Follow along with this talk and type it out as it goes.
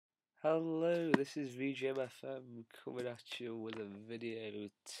Hello, this is VGMFM coming at you with a video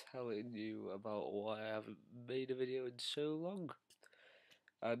telling you about why I haven't made a video in so long.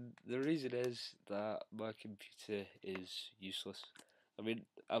 And the reason is that my computer is useless. I mean,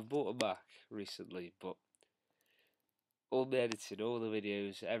 I've bought a Mac recently, but all the editing, all the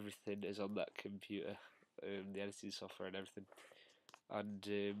videos, everything is on that computer. The editing software and everything.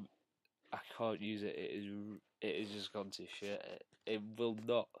 And I can't use it. It is just gone to shit. It will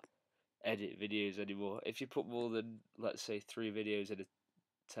not edit videos anymore. If you put more than, let's say, 3 videos in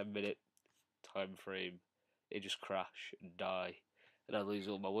a 10-minute time frame, they just crash and die, and I lose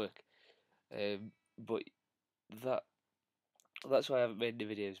all my work. But that that's why I haven't made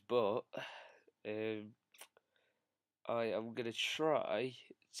any videos. But um, I am gonna try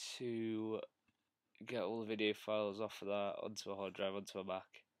to get all the video files off of that onto a hard drive, onto a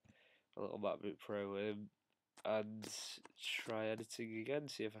Mac, a little MacBook Pro, and try editing again,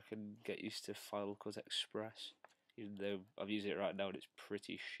 see if I can get used to Final Cut Express, even though I'm using it right now and it's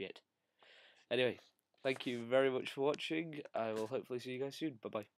pretty shit. Anyway, thank you very much for watching. I will hopefully see you guys soon. Bye bye.